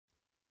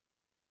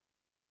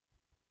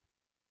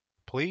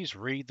Please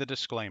read the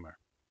disclaimer.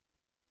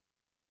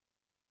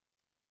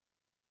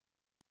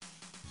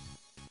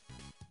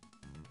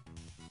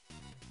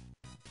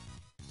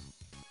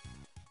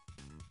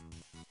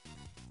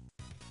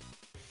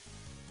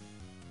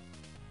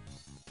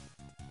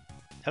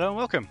 Hello and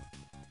welcome.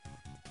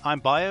 I'm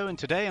Bio, and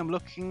today I'm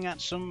looking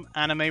at some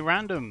anime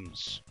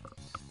randoms.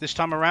 This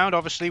time around,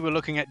 obviously, we're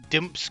looking at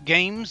Dimps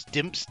games,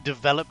 Dimps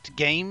developed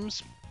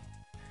games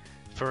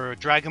for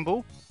Dragon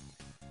Ball.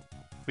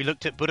 We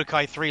looked at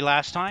Budokai 3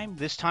 last time.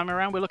 This time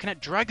around, we're looking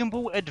at Dragon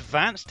Ball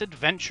Advanced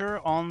Adventure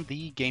on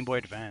the Game Boy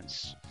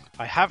Advance.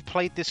 I have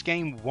played this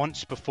game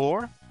once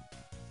before,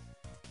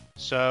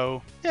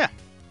 so yeah,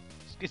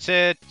 it's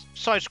a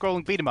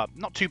side-scrolling beat-em-up.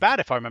 Not too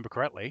bad if I remember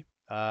correctly.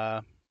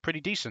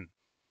 Pretty decent.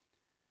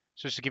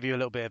 So just to give you a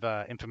little bit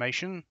of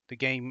information, the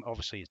game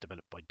obviously is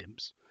developed by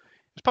Dimps.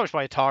 It was published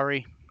by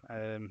Atari,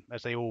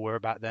 as they all were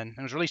back then, and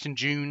it was released in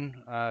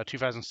June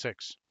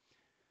 2006.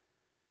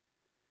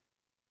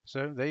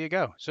 So there you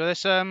go. So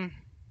let's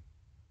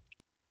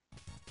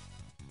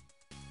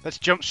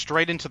jump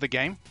straight into the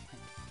game.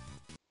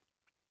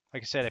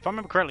 Like I said, if I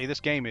remember correctly,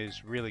 this game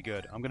is really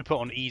good. I'm going to put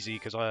on easy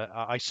because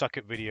I suck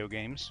at video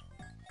games.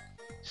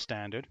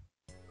 Standard.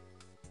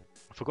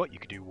 I forgot you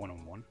could do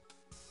one-on-one.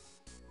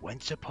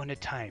 Once upon a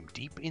time,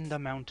 deep in the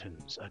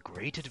mountains, a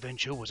great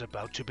adventure was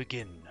about to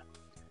begin.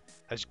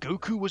 As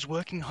Goku was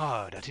working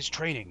hard at his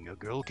training, a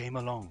girl came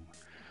along.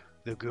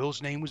 The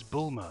girl's name was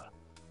Bulma.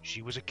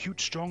 She was a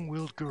cute,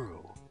 strong-willed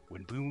girl.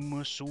 When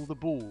Bulma saw the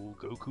ball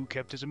Goku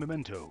kept as a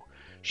memento,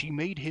 she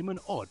made him an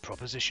odd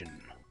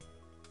proposition.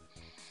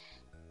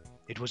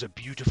 It was a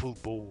beautiful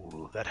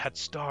ball that had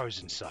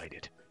stars inside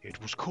it.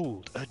 It was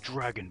called a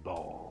Dragon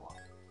Ball.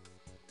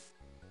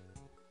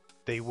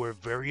 They were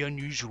very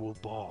unusual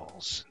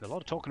balls. There's a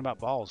lot of talking about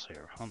balls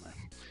here, aren't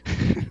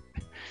they?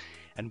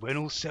 And when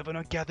all seven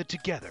are gathered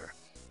together,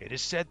 it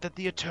is said that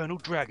the eternal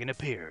dragon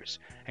appears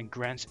and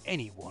grants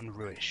any one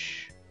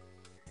wish.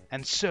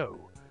 And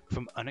so,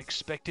 from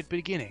unexpected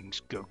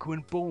beginnings, Goku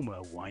and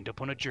Bulma wind up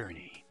on a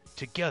journey,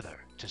 together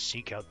to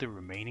seek out the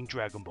remaining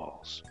Dragon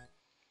Balls.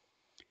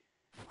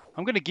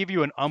 I'm going to give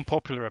you an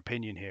unpopular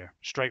opinion here,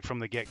 straight from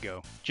the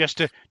get-go, just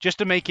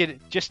to make it,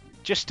 just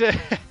to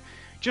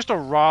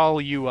rile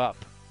you up.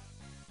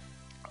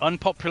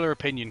 Unpopular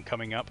opinion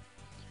coming up.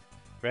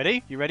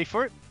 Ready? You ready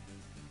for it?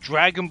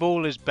 Dragon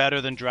Ball is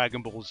better than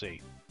Dragon Ball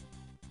Z.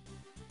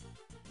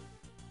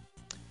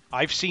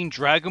 I've seen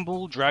Dragon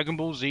Ball, Dragon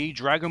Ball Z,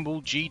 Dragon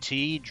Ball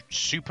GT,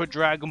 Super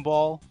Dragon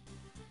Ball,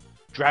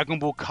 Dragon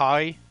Ball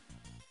Kai.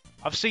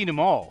 I've seen them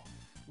all.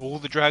 All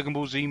the Dragon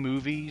Ball Z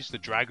movies, the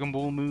Dragon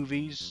Ball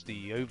movies,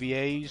 the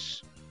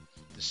OVAs,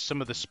 some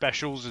of the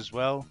specials as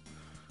well.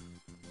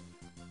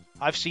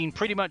 I've seen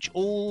pretty much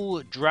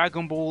all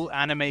Dragon Ball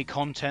anime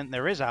content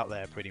there is out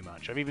there, pretty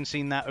much. I've even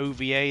seen that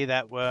OVA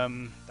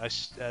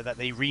that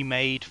they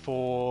remade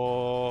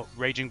for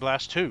Raging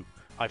Blast 2.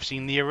 I've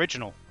seen the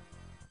original.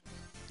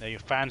 They're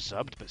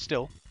fan-subbed, but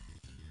still.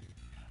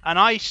 And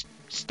I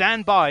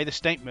stand by the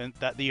statement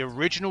that the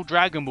original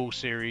Dragon Ball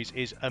series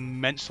is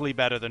immensely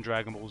better than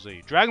Dragon Ball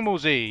Z. Dragon Ball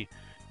Z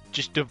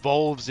just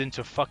devolves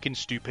into fucking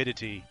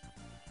stupidity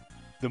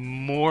the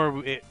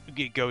more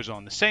it goes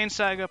on. The Saiyan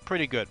Saga,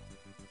 pretty good.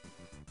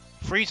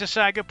 Frieza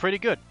Saga, pretty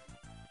good.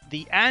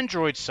 The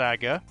Android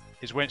Saga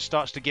is when it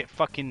starts to get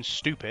fucking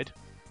stupid.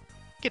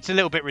 Gets a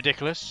little bit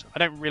ridiculous. I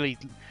don't really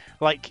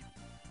like...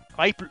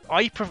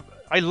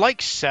 I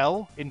like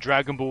Cell in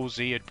Dragon Ball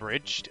Z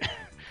Abridged,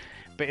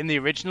 but in the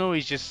original,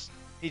 he's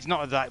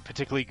not that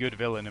particularly good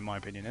villain, in my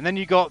opinion. And then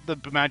you got the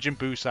Majin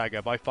Buu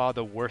Saga, by far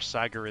the worst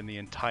saga in the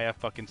entire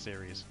fucking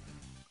series.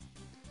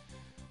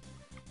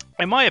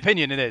 In my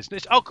opinion, it is.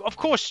 Of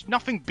course,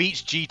 nothing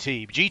beats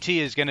GT. GT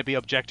is going to be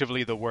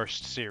objectively the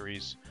worst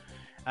series.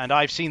 And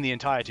I've seen the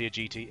entirety of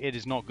GT. It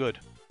is not good.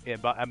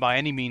 By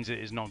any means, it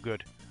is not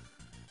good.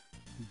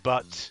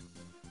 But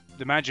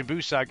the Majin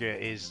Buu Saga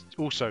is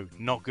also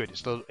not good.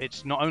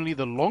 It's not only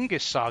the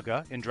longest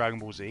saga in Dragon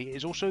Ball Z, it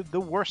is also the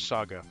worst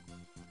saga.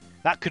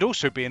 That could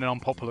also be an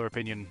unpopular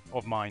opinion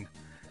of mine.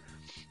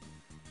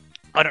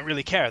 I don't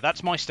really care.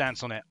 That's my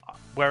stance on it.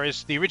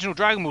 Whereas the original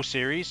Dragon Ball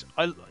series,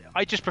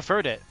 I just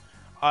preferred it.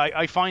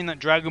 I find that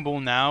Dragon Ball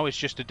now is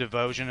just a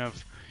devotion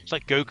of... It's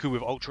like Goku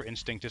with Ultra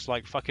Instinct. It's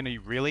like, fucking, are you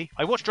really?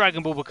 I watch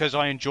Dragon Ball because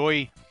I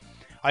enjoy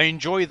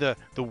the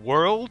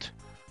world,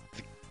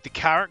 the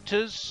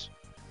characters.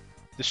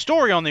 The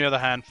story, on the other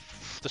hand,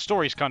 the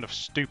story is kind of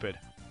stupid.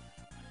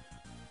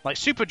 Like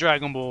Super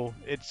Dragon Ball,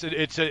 it's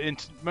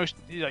most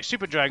like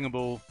Super Dragon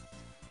Ball.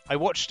 I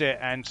watched it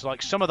and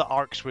like some of the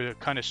arcs were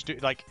kind of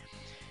stupid. Like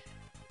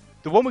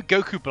the one with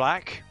Goku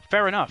Black,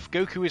 fair enough.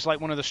 Goku is like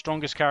one of the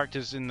strongest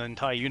characters in the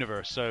entire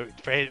universe. So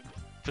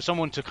for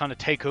someone to kind of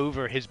take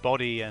over his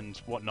body and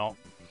whatnot,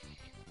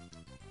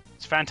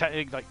 it's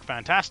fantastic. Like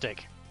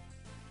fantastic.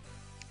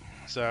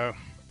 So.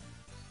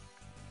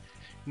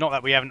 Not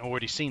that we haven't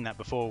already seen that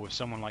before with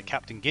someone like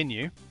Captain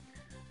Ginyu.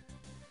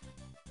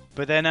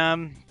 But then,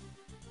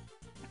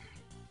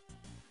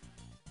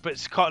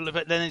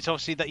 but then it's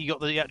obviously that you got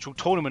the actual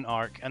tournament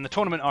arc, and the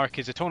tournament arc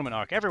is a tournament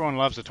arc. Everyone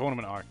loves a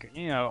tournament arc.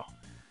 You know,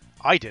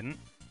 I didn't,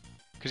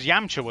 because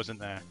Yamcha wasn't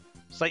there.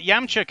 It's like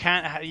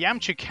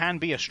Yamcha can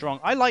be a strong.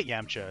 I like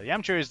Yamcha.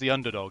 Yamcha is the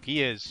underdog.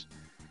 He is.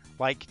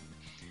 Like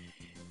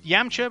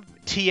Yamcha,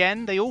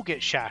 Tien, they all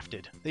get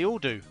shafted. They all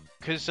do.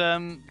 Because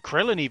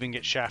Krillin even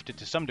gets shafted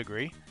to some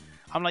degree.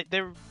 I'm like,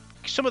 they're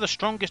some of the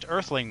strongest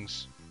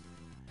Earthlings,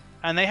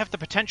 and they have the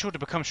potential to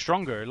become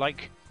stronger.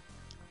 Like,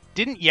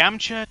 didn't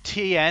Yamcha,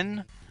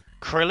 Tien,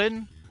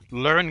 Krillin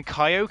learn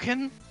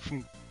Kaioken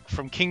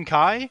from King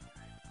Kai?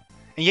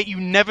 And yet you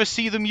never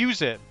see them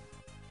use it.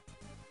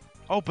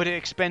 Oh, but it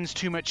expends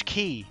too much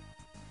ki.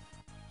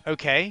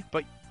 Okay,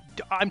 but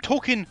I'm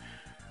talking...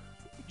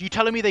 You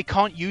telling me they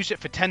can't use it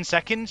for 10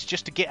 seconds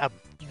just to get a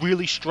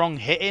really strong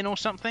hit in or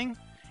something?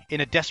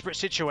 In a desperate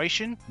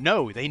situation?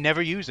 No, they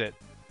never use it.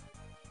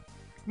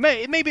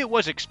 Maybe it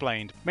was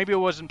explained. Maybe I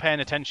wasn't paying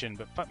attention,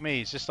 but fuck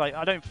me. It's just like,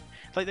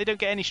 it's like they don't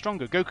get any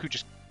stronger.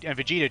 Goku and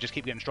Vegeta just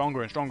keep getting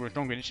stronger and stronger and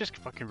stronger, and it's just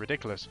fucking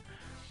ridiculous.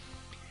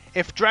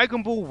 If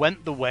Dragon Ball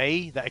went the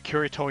way that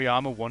Akira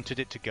Toriyama wanted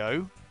it to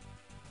go,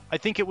 I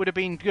think it would have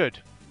been good.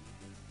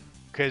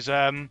 Because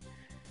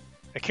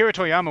Akira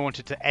Toriyama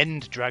wanted to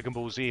end Dragon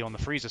Ball Z on the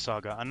Frieza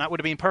saga, and that would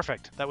have been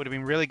perfect. That would have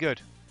been really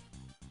good.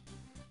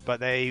 But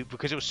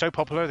because it was so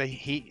popular,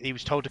 he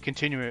was told to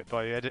continue it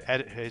by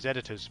his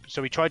editors.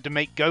 So he tried to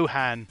make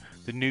Gohan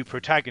the new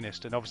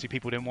protagonist, and obviously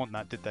people didn't want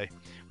that, did they?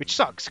 Which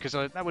sucks, because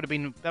that would have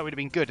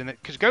been good, and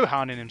because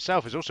Gohan in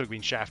himself has also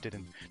been shafted,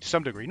 and to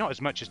some degree, not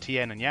as much as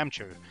Tien and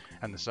Yamcha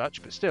and the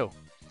such, but still.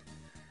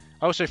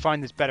 I also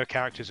find there's better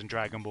characters in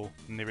Dragon Ball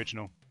than the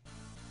original.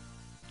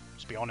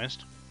 Let's be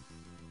honest.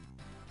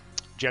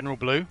 General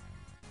Blue.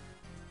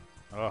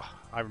 Oh,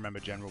 I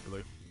remember General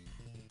Blue.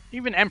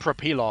 Even Emperor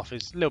Pilaf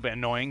is a little bit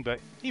annoying, but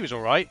he was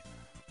alright.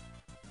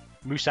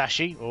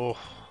 Musashi, oh.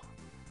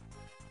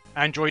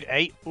 Android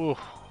 8, oh.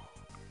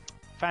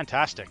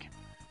 Fantastic.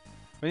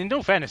 I mean, in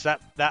all fairness,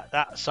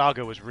 that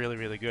saga was really,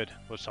 really good.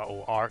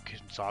 Or arc,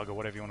 saga,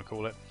 whatever you want to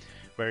call it.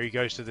 Where he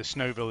goes to the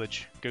snow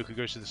village. Goku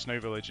goes to the snow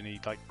village and he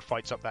like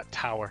fights up that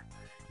tower.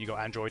 You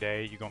got Android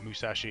 8, you got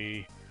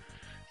Musashi,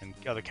 and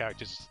other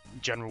characters.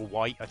 General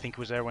White, I think,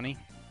 was there when he...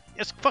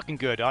 It's fucking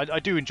good. I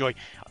do enjoy...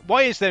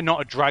 Why is there not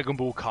a Dragon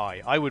Ball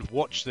Kai? I would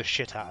watch the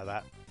shit out of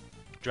that.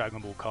 Dragon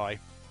Ball Kai.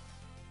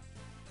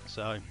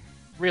 So,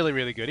 really,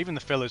 really good. Even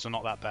the fillers are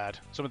not that bad.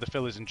 Some of the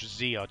fillers in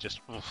Z are just...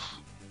 Oof.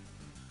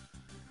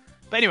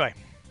 But anyway,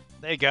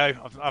 there you go.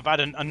 I've had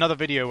another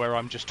video where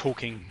I'm just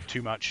talking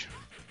too much.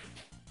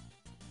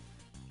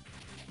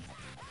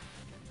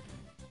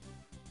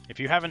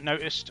 If you haven't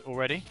noticed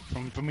already,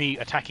 from me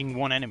attacking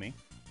one enemy,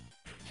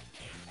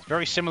 it's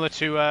very similar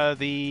to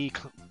the...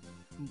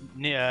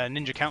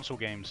 Ninja Council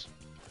games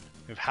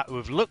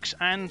with looks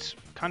and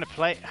kind of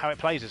how it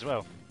plays as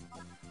well.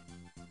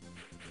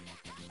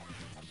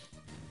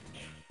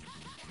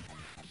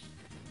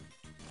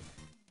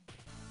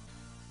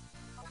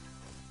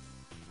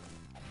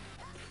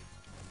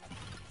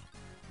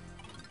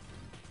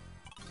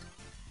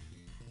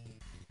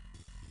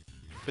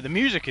 But the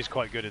music is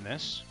quite good in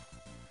this.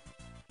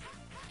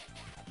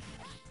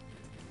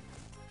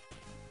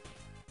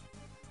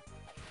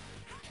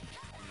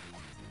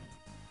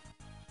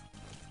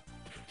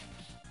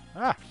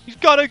 Ah, he's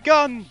got a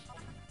gun!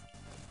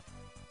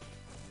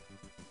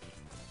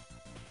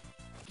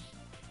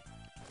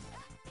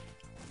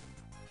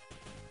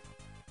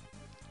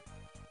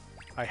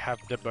 I have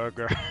the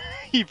burger.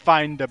 He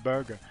find the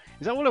burger.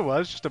 Is that what it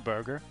was? Just a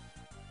burger?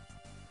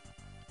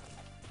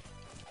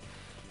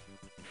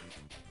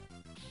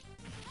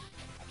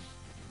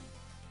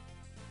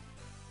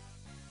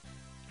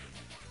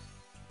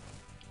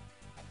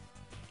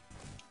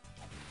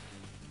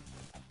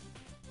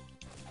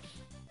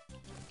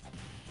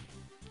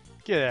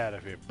 Get out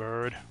of here,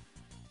 bird.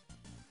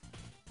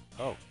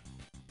 Oh.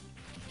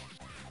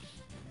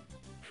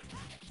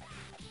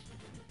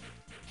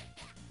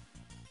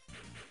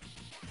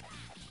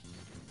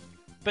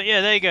 But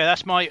yeah, there you go.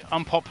 That's my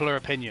unpopular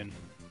opinion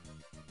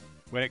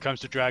when it comes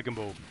to Dragon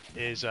Ball.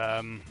 Is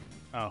oh,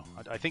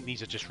 I think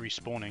these are just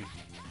respawning.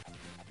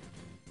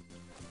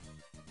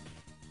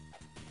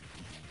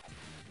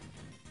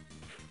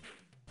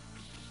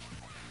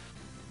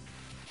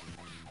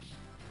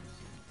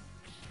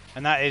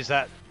 And that is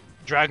that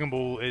Dragon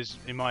Ball is,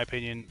 in my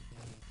opinion,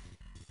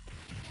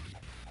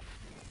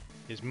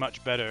 is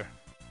much better.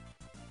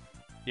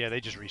 Yeah, they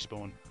just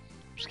respawn.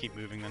 Just keep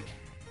moving then.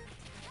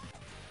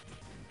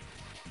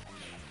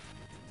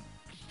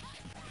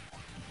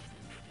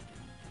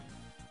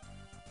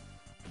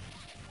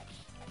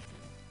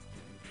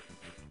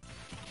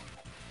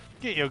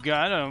 Get your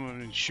gun,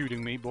 don't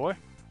shooting me, boy.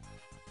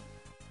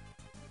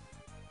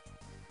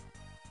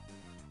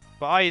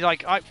 But you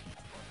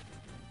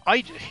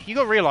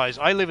gotta realize,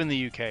 I live in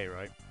the UK,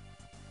 right?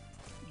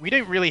 We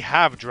don't really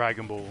have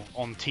Dragon Ball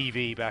on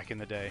TV back in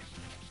the day.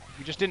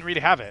 We just didn't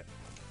really have it.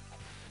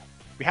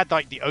 We had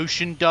like the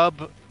Ocean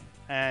dub,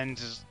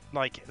 and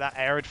like that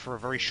aired for a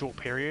very short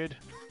period.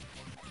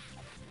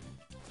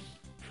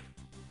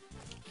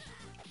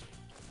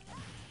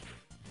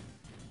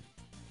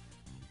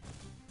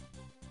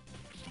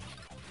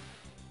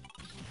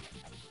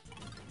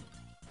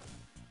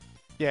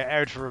 Yeah,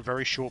 aired for a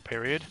very short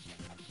period.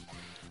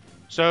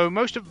 So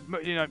most of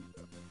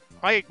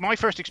my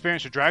first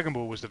experience with Dragon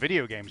Ball was the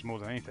video games more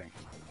than anything.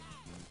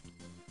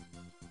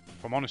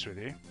 If I'm honest with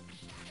you.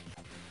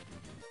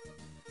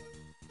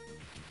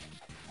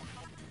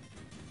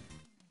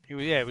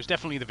 It was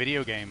definitely the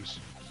video games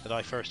that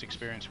I first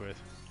experienced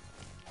with.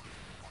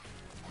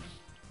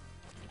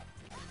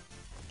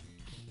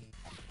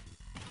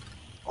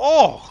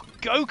 Oh,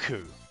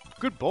 Goku!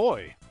 Good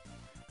boy.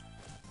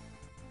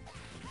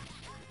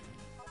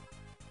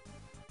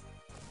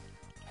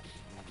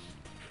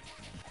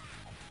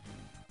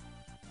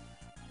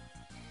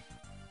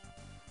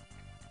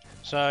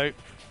 So,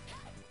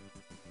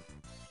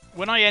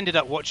 when I ended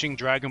up watching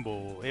Dragon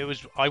Ball,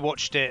 I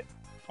watched it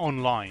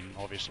online,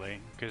 obviously,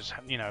 because,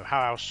 you know,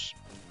 how else...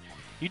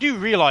 You do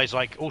realize,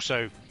 like,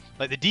 also,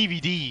 like, the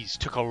DVDs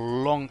took a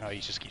long... Oh, he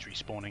just keeps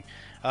respawning.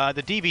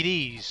 The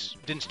DVDs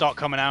didn't start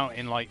coming out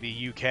in, like,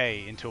 the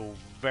UK until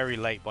very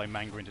late by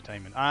Manga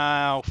Entertainment.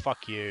 Oh,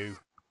 fuck you.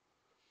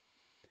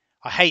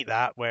 I hate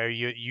that, where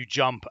you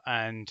jump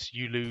and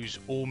you lose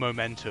all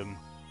momentum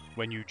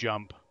when you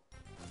jump.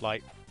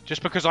 Like,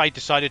 just because I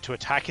decided to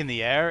attack in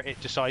the air, it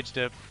decides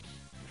to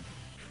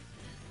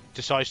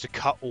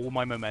cut all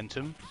my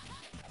momentum.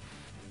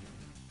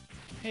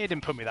 It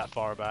didn't put me that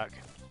far back.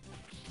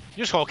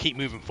 You just gotta keep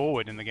moving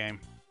forward in the game.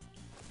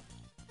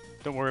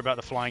 Don't worry about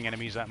the flying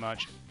enemies that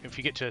much. If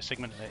you get to a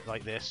segment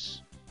like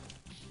this,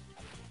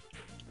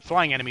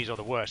 flying enemies are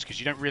the worst because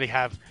you don't really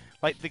have...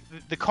 Like,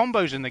 the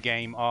combos in the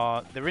game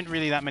are... There aren't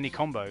really that many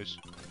combos.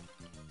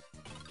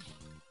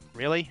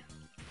 Really?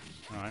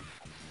 Alright.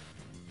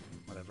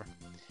 Whatever.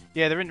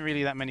 Yeah, there aren't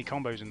really that many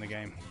combos in the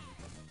game.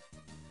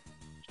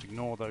 Just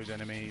ignore those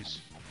enemies.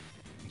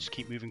 And just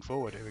keep moving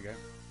forward. Here we go.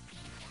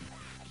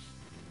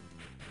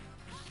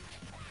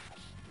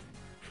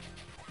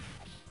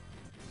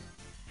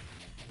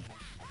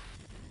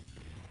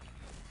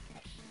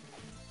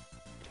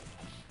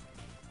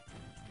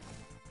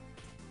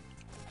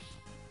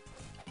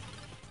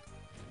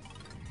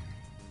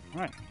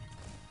 Right.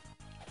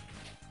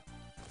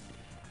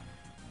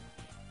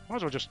 Might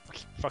as well just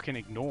fucking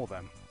ignore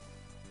them.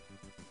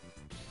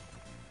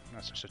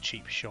 That's just a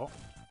cheap shot.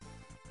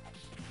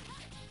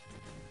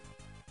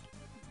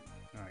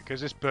 Alright, because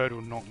this bird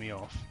will knock me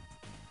off.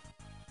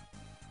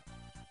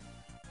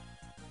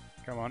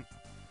 Come on.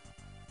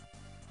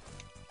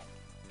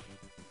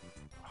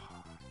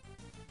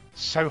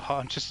 So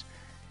hard, just...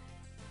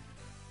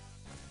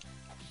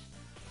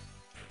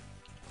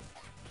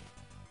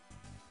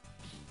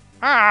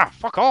 Ah!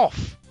 Fuck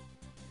off!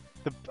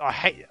 I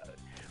hate...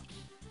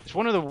 It's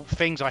one of the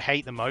things I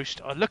hate the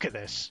most. Oh, look at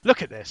this.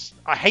 Look at this.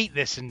 I hate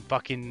this in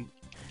fucking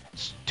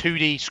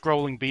 2D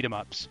scrolling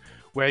beat-em-ups,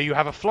 where you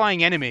have a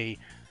flying enemy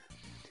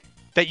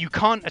that you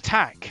can't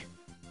attack.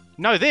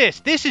 No,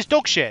 this is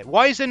dog shit.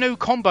 Why is there no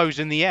combos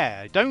in the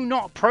air? Do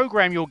not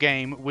program your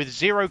game with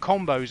 0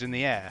 combos in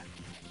the air.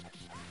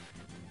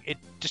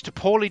 It's just a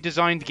poorly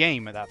designed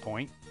game at that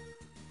point.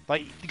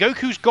 Like,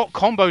 Goku's got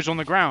combos on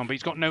the ground, but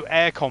he's got no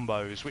air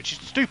combos, which is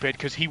stupid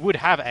because he would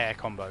have air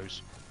combos.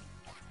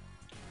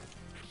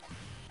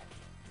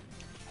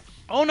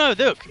 Oh no,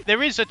 look,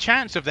 there is a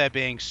chance of there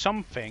being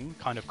something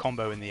kind of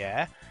combo in the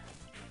air,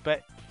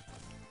 but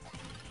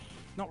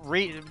not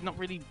really, not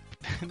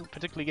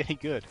particularly any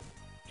good.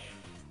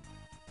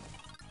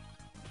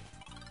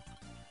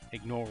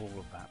 Ignore all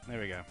of that.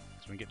 There we go.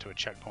 So we can get to a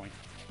checkpoint.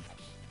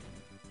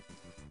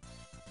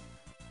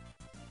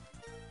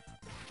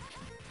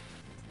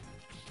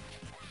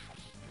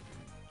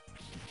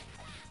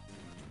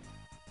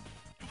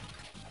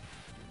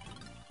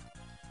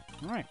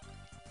 All right,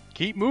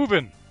 keep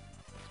moving.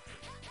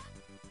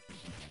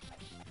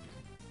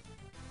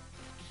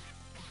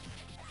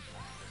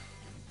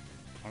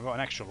 I got an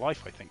extra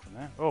life, I think, from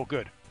there. Oh,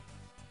 good.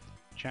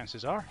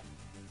 Chances are.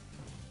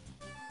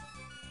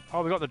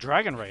 Oh, we got the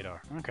dragon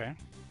radar. Okay.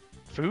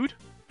 Food?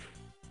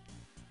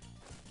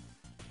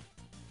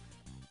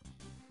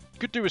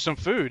 Could do with some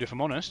food, if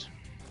I'm honest.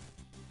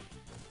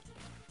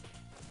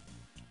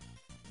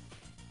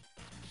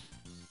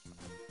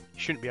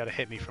 Shouldn't be able to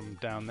hit me from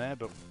down there,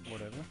 but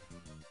whatever.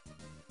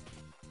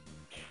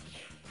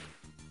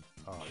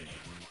 Oh, yeah.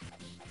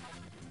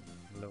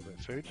 A little bit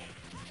of food.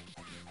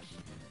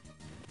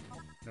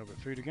 A little bit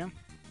of food again.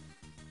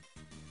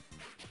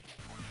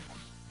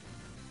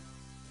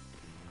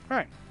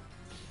 Right.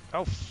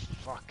 Oh,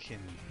 fucking...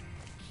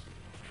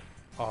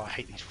 Oh, I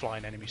hate these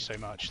flying enemies so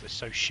much. They're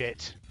so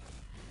shit.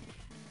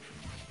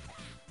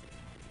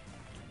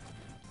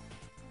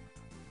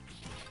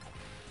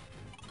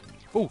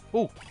 Oh,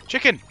 oh,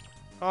 chicken!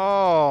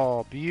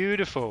 Oh,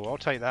 beautiful. I'll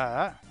take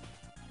that.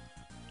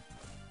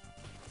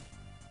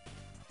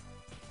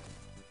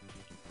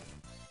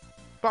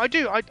 But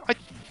I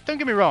don't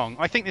get me wrong.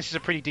 I think this is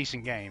a pretty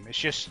decent game. It's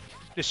just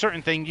there's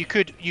certain thing you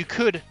could,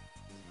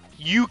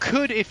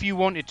 if you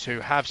wanted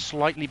to, have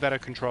slightly better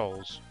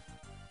controls,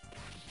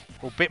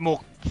 or a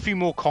few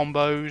more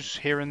combos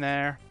here and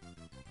there,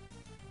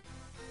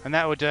 and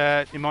that would,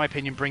 in my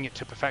opinion, bring it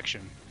to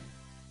perfection.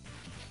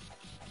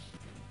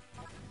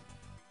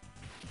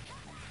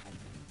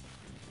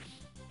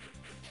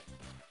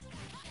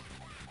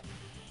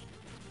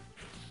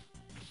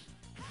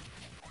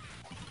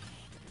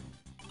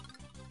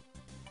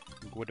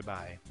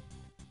 Goodbye.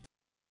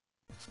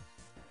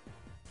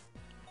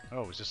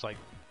 Oh, is this like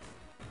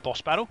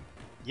boss battle?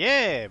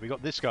 Yeah, we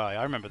got this guy.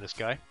 I remember this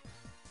guy.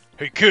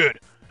 Hey kid,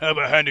 how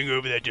about handing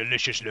over that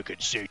delicious looking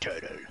sea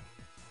turtle?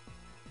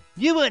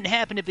 You wouldn't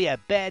happen to be a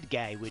bad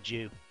guy, would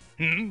you?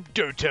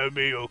 Don't tell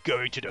me you're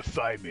going to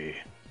defy me.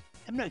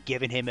 I'm not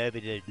giving him over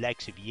to the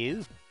likes of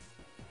you.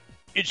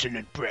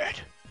 Insolent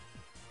brat.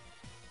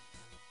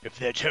 If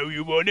that's how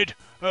you want it,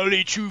 I'll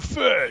eat you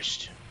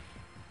first.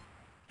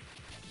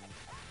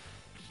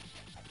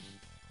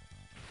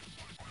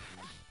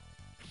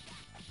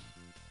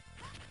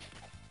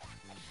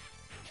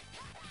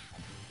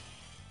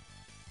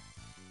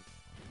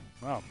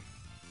 Well,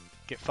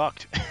 get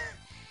fucked.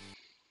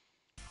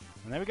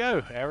 And there we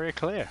go, area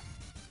clear.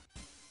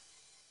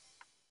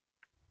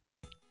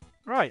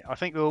 Right, I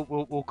think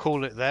we'll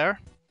call it there.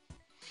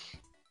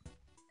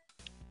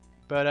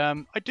 But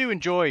I do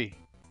enjoy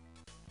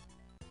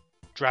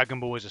Dragon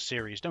Ball as a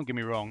series. Don't get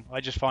me wrong.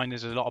 I just find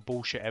there's a lot of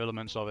bullshit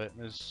elements of it,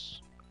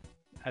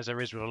 as there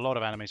is with a lot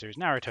of anime series.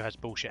 Naruto has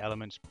bullshit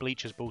elements.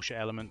 Bleach has bullshit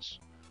elements.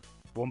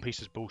 One Piece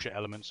has bullshit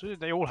elements.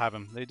 They all have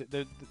them.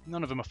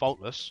 None of them are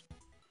faultless.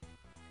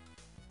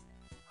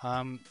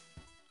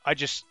 I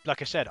just,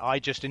 like I said, I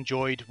just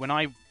enjoyed when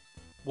I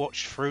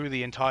watched through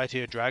the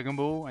entirety of Dragon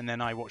Ball, and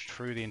then I watched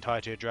through the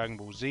entirety of Dragon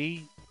Ball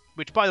Z,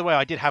 which, by the way,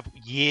 I did have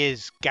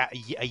years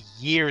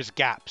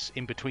gaps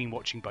in between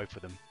watching both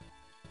of them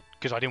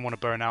because I didn't want to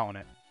burn out on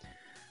it.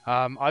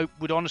 I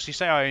would honestly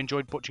say I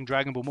enjoyed watching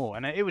Dragon Ball more,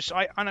 and it was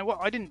I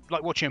didn't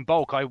like watching in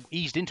bulk. I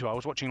eased into it. I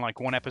was watching like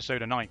one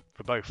episode a night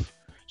for both,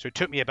 so it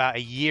took me about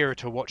a year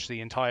to watch the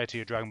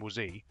entirety of Dragon Ball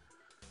Z.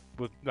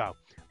 Well, a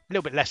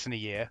little bit less than a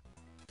year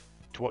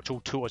to watch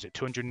all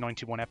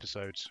 291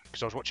 episodes,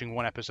 because I was watching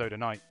one episode a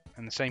night,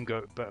 and the same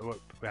but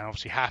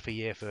obviously half a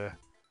year for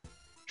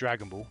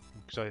Dragon Ball,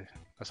 so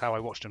that's how I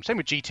watched them. Same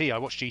with GT. I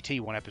watched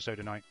GT one episode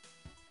a night,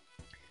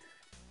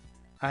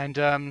 and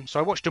so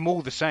I watched them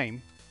all the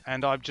same.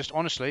 And I've just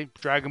honestly,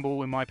 Dragon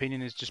Ball, in my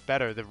opinion, is just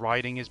better. The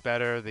writing is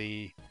better.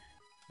 The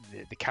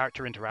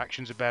character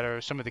interactions are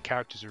better. Some of the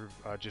characters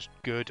are just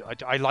good.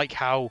 I like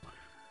how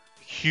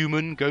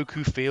human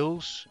Goku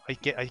feels,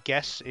 I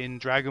guess, in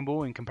Dragon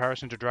Ball in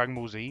comparison to Dragon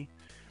Ball Z,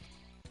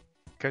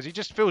 because he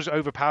just feels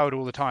overpowered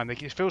all the time.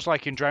 It feels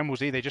like in Dragon Ball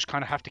Z they just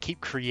kind of have to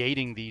keep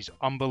creating these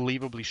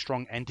unbelievably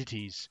strong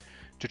entities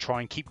to try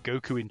and keep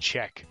Goku in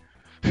check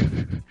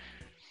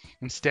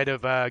instead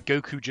of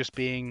Goku just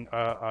being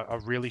a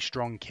really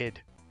strong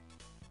kid,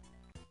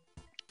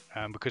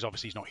 because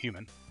obviously he's not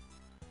human,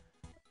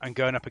 and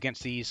going up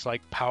against these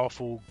like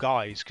powerful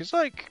guys. Because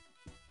like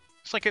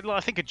it's like I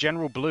think a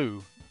General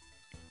Blue.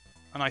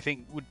 And I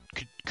think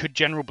could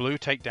General Blue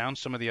take down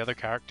some of the other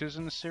characters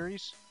in the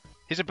series?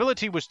 His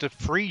ability was to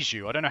freeze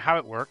you. I don't know how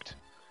it worked,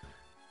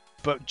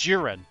 but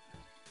Jiren,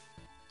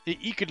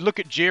 you could look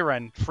at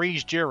Jiren,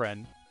 freeze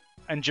Jiren,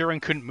 and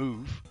Jiren couldn't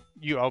move.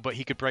 But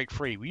he could break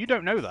free. Well, you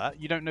don't know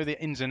that. You don't know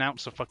the ins and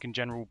outs of fucking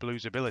General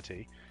Blue's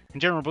ability.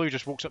 And General Blue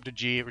just walks up to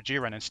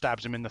Jiren and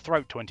stabs him in the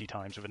throat 20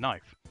 times with a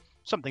knife.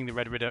 Something the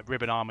Red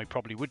Ribbon Army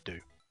probably would do.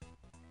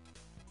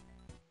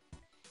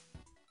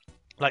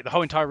 Like, the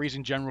whole entire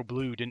reason General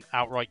Blue didn't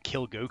outright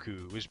kill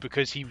Goku was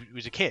because he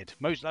was a kid.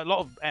 A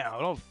lot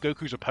of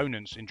Goku's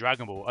opponents in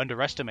Dragon Ball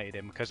underestimated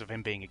him because of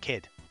him being a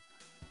kid.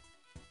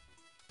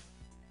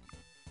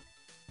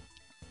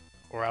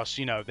 Or else,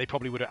 they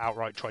probably would have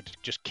outright tried to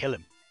just kill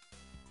him.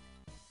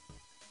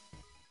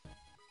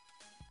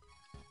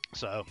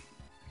 So,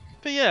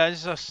 but yeah,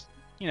 it's just,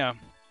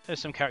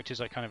 there's some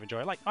characters I kind of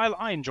enjoy. Like,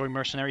 I enjoy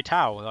Mercenary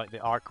Tao, like the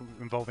arc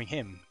involving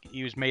him.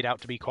 He was made out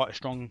to be quite a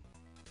strong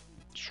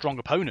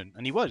opponent,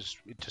 and he was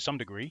to some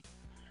degree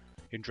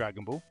in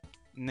Dragon Ball.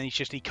 And then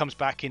he comes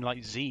back in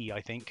like Z,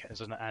 I think, as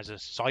a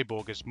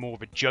cyborg, as more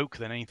of a joke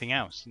than anything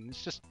else. And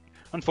it's just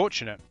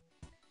unfortunate,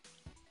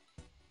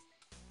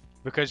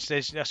 because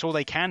that's all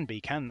they can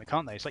be, can't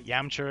they? It's like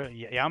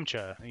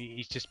Yamcha.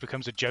 He just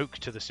becomes a joke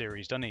to the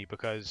series, doesn't he?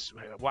 Because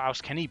what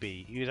else can he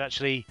be? He was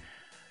actually,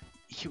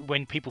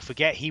 when people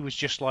forget, he was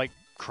just like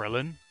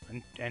Krillin,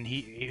 and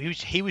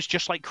he was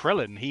just like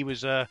Krillin. He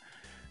was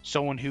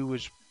someone who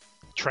was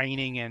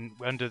training and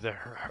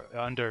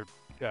under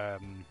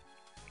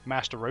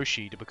Master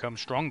Roshi to become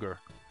stronger,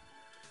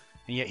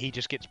 and yet he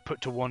just gets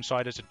put to one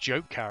side as a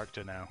joke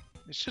character now.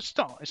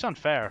 It's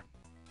unfair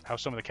how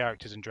some of the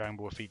characters in Dragon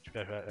Ball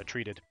are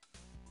treated.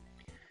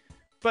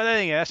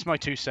 But yeah, that's my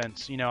 2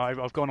 cents.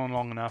 I've gone on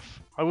long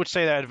enough. I would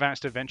say that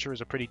Advanced Adventure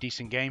is a pretty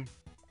decent game,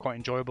 quite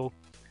enjoyable.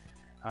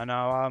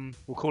 And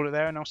we'll call it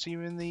there, and I'll see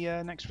you in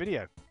the next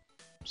video.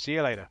 See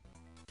you later.